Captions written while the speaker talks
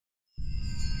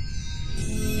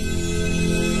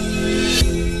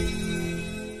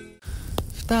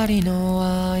二人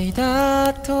の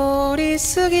間通り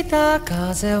過ぎた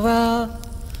風は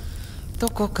ど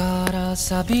こから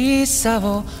寂しさ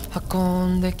を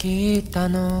運んできた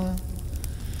の。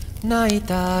泣い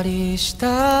たりし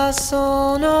た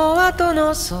その後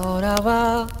の空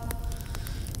は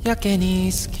やけに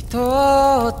透き通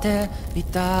ってい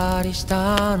たりし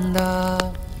たんだ。